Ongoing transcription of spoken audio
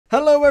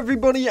Hello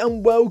everybody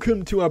and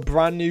welcome to a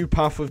brand new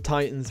Path of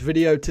Titans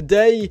video.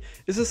 Today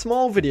is a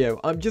small video.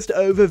 I'm just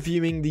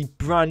overviewing the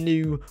brand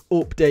new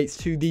updates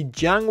to the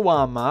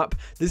Jangwa map.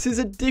 This is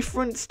a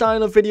different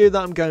style of video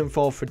that I'm going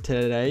for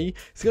today.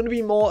 It's going to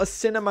be more a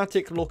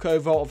cinematic look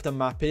over of the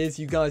map is.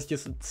 You guys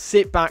just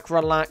sit back,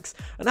 relax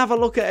and have a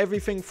look at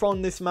everything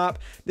from this map.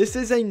 This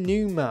is a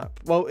new map.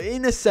 Well,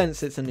 in a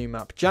sense it's a new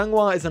map.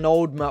 Jangwa is an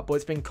old map but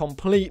it's been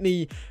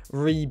completely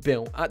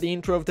rebuilt. At the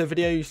intro of the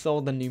video you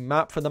saw the new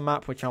map for the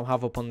map, which I'll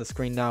have up on the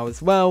screen now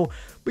as well.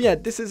 But yeah,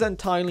 this is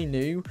entirely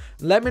new.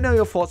 Let me know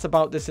your thoughts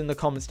about this in the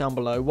comments down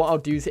below. What I'll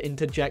do is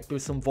interject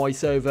with some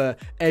voiceover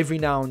every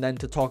now and then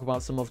to talk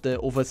about some of the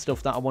other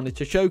stuff that I wanted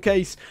to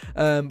showcase.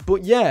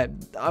 But yeah,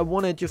 I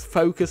want to just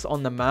focus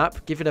on the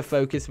map, give it a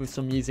focus with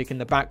some music in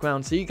the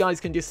background so you guys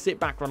can just sit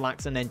back,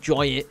 relax and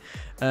enjoy it.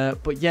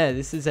 But yeah,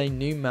 this is a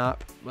new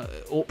map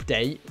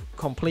update,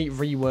 complete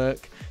rework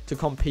to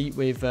compete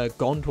with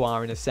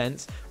Gondwa in a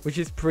sense, which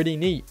is pretty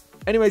neat.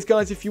 Anyways,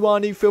 guys, if you are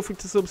new, feel free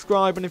to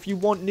subscribe. And if you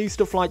want new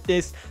stuff like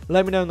this,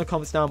 let me know in the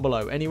comments down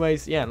below.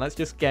 Anyways, yeah, let's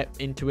just get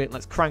into it.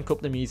 Let's crank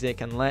up the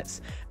music and let's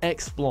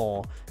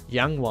explore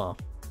Jangwa.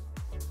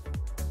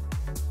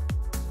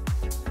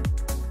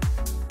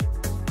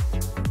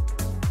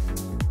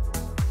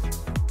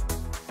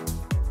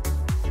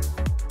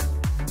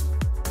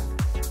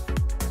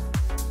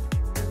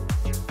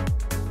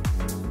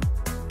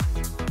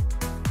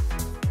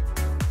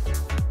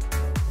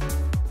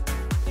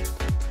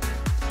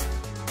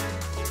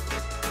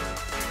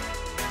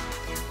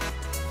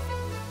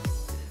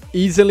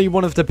 Easily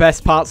one of the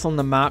best parts on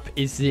the map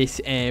is this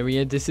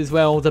area. This is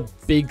where all the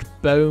big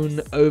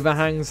bone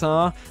overhangs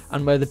are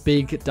and where the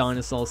big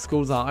dinosaur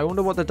skulls are. I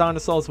wonder what the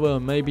dinosaurs were.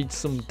 Maybe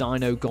some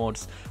dino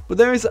gods. But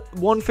there is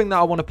one thing that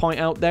I want to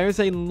point out. There is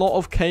a lot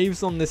of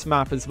caves on this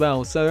map as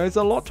well. So there's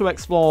a lot to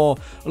explore.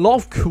 A lot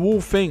of cool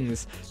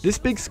things. This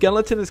big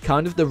skeleton is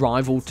kind of the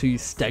rival to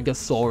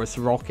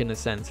Stegosaurus Rock in a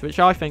sense, which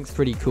I think is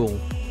pretty cool.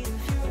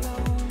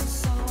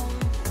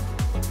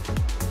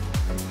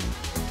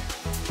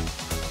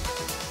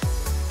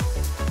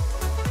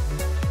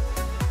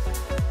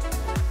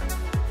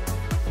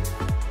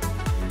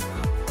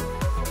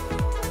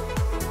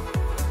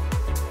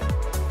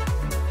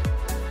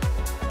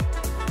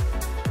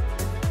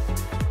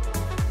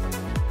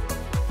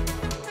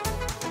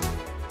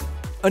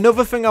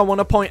 Another thing I want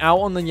to point out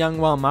on the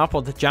Jangwa map,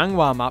 or the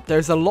Jangwa map,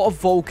 there's a lot of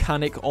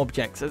volcanic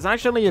objects. There's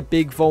actually a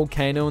big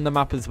volcano on the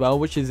map as well,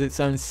 which is its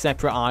own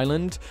separate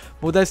island.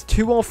 But there's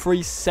 2 or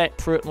 3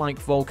 separate, like,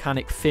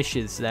 volcanic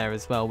fishes there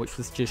as well, which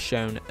was just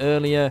shown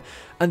earlier.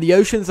 And the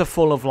oceans are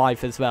full of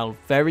life as well.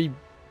 Very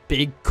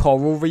big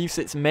coral reefs.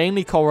 It's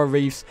mainly coral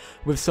reefs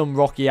with some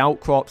rocky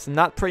outcrops, and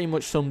that pretty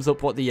much sums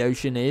up what the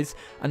ocean is.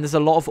 And there's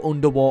a lot of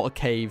underwater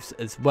caves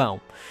as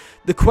well.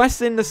 The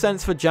quests in the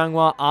sense for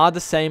Jangwa are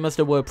the same as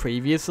they were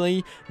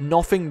previously.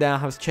 Nothing there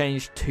has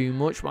changed too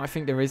much, but I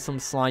think there is some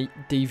slight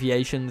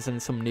deviations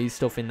and some new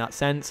stuff in that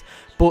sense.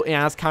 But it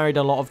has carried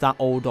a lot of that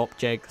old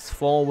objects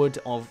forward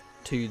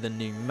to the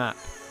new map.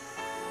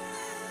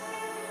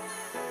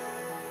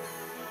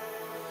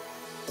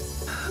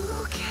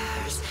 Who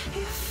cares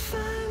if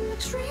I'm a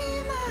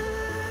dreamer?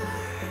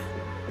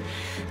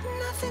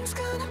 Nothing's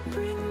gonna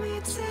bring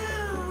me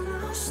down.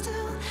 I'll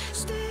still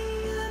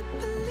stay a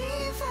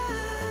believer,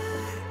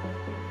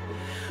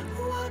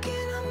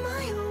 walking on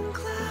my own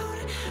cloud.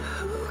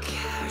 Who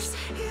cares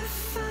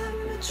if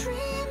I'm a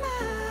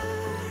dreamer?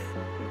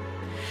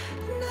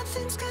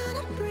 Nothing's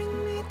gonna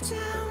bring me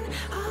down.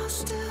 I'll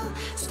still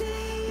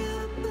stay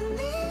a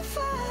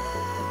believer,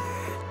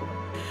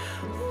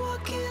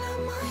 walking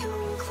on my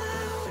own cloud.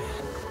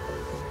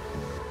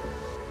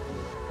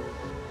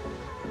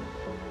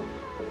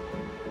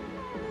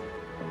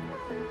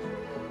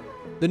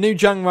 The new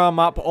Jangwa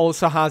map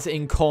also has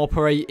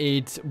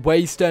incorporated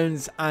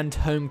waystones and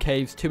home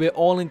caves to it,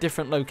 all in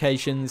different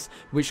locations,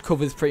 which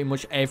covers pretty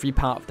much every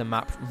part of the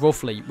map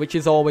roughly, which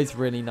is always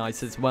really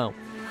nice as well.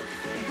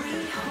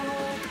 We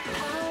hold the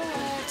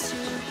power to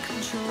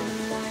control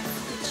the life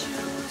we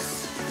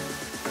choose.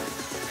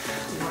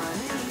 What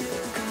are you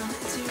gonna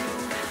do?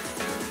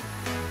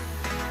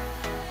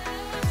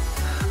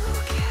 Who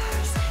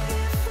cares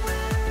if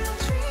we're all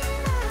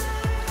dreamers?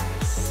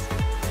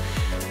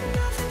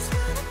 Nothing's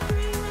gonna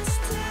bring us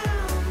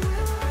down.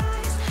 We'll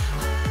rise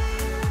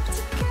higher up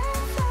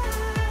together,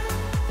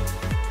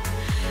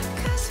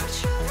 'cause we're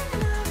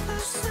children of the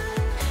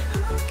sun.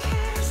 Who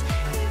cares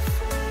if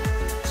we're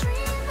all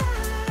dreamers?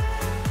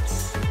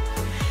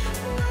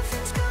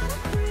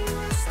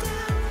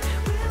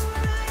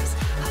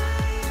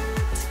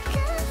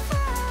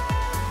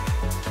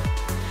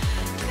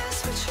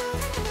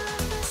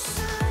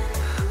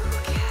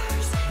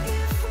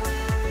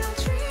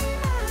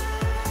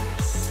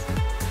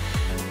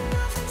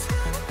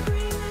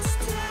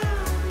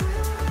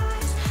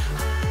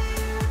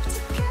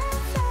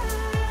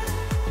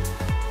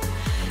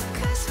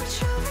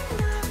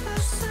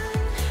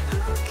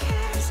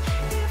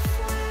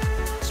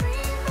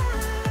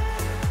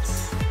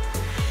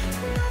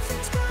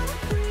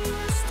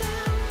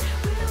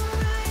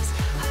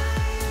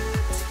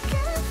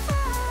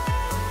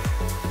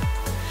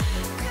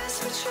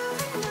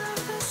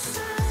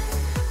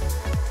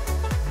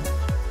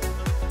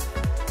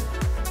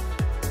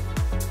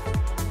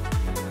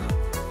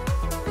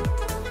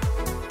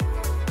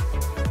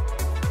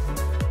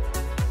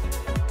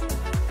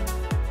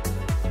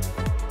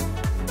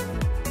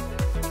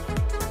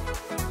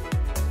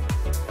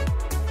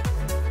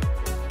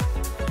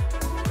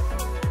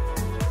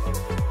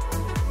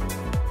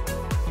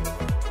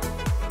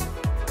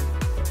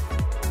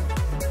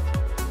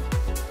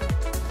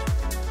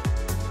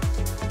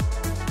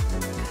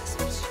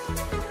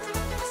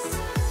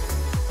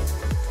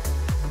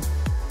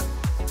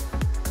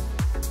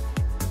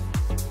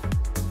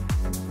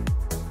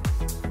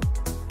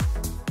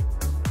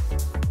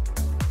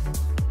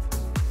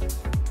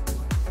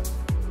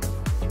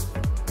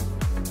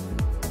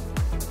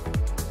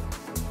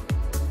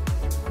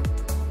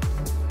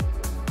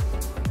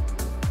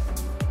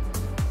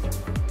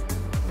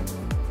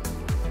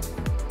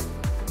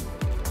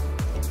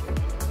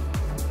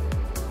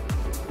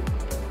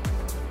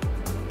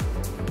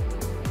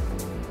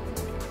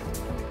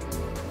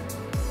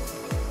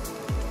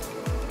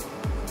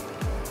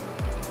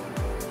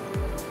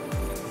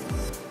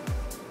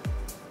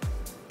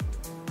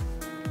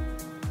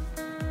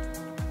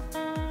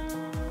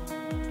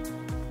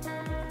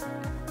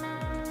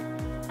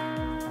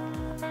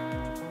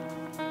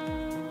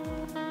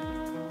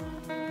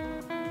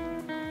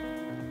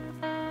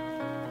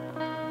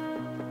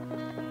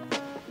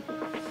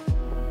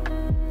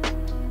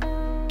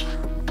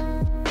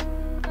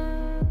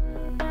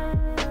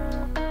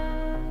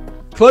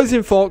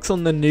 Closing thoughts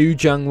on the new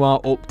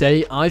Jangwa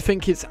update, I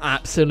think it's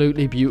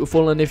absolutely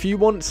beautiful, and if you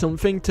want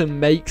something to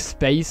make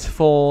space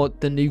for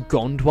the new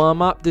Gondwa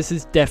map, this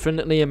is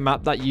definitely a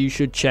map that you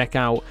should check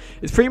out.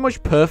 It's pretty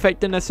much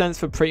perfect in a sense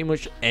for pretty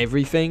much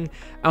everything,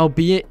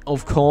 albeit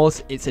of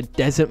course it's a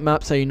desert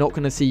map, so you're not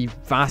going to see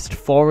vast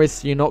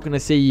forests, you're not going to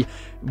see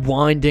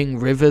winding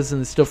rivers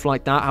and stuff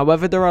like that.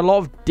 However, there are a lot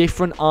of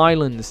different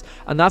islands,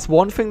 and that's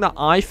one thing that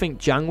I think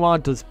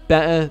Jangwa does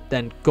better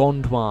than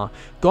Gondwa.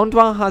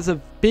 Gondwa has a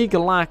big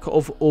lack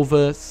of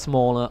other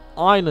smaller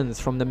islands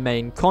from the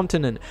main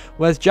continent,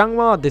 whereas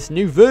Jangwa, this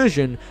new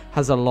version,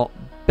 has a lot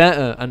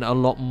better and a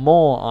lot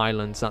more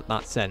islands at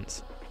that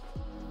sense.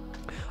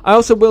 I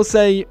also will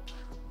say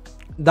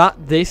that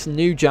this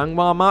new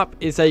Jangwa map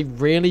is a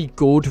really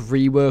good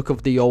rework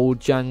of the old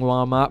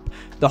Jangwa map.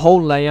 The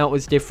whole layout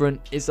is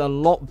different, it's a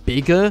lot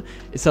bigger,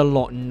 it's a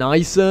lot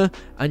nicer,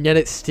 and yet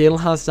it still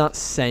has that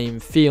same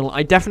feel.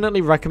 I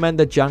definitely recommend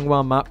the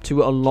Jangwa map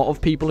to a lot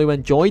of people who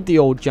enjoyed the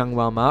old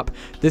Jangwa map.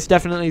 This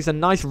definitely is a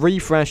nice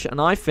refresh,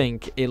 and I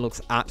think it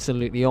looks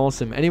absolutely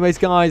awesome. Anyways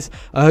guys,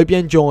 I hope you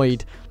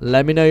enjoyed.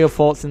 Let me know your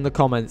thoughts in the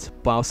comments,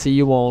 but I'll see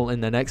you all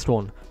in the next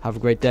one. Have a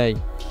great day.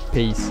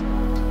 Peace.